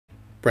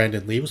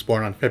Brandon Lee was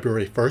born on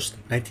February 1st,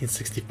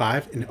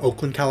 1965 in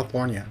Oakland,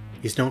 California.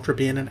 He's known for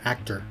being an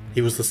actor.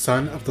 He was the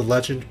son of the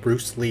legend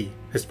Bruce Lee.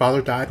 His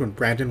father died when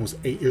Brandon was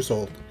 8 years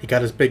old. He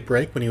got his big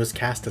break when he was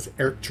cast as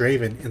Eric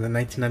Draven in the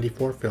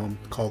 1994 film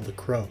called The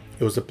Crow.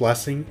 It was a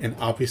blessing and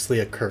obviously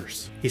a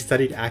curse. He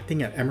studied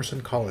acting at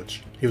Emerson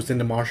College. He was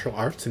into martial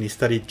arts and he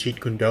studied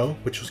Jeet Kune Do,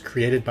 which was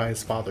created by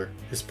his father.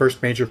 His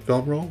first major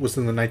film role was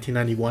in the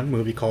 1991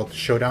 movie called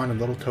Showdown in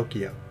Little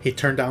Tokyo. He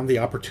turned down the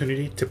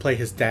opportunity to play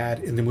his dad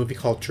in the movie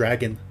called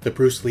Dragon, the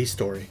Bruce Lee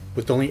story.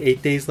 With only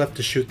 8 days left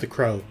to shoot The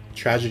Crow,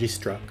 tragedy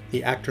struck.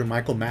 The actor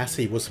Michael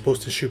Massey was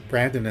supposed to shoot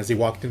Brandon as he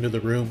walked into the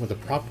room with a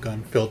prop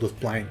gun filled with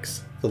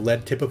blanks. The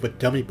lead tip of a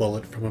dummy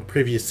bullet from a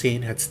previous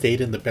scene had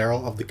stayed in the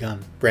barrel of the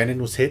gun.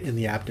 Brandon was hit in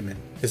the abdomen.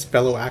 His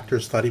fellow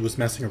actors thought he was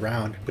messing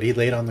around, but he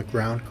laid on the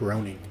ground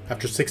groaning.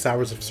 After 6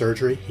 hours of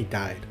surgery, he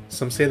died.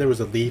 Some say there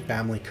was a Lee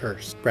family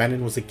curse.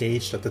 Brandon was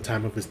engaged at the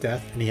time of his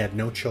death and he had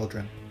no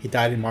children. He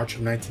died in March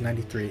of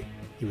 1993.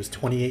 He was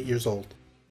 28 years old.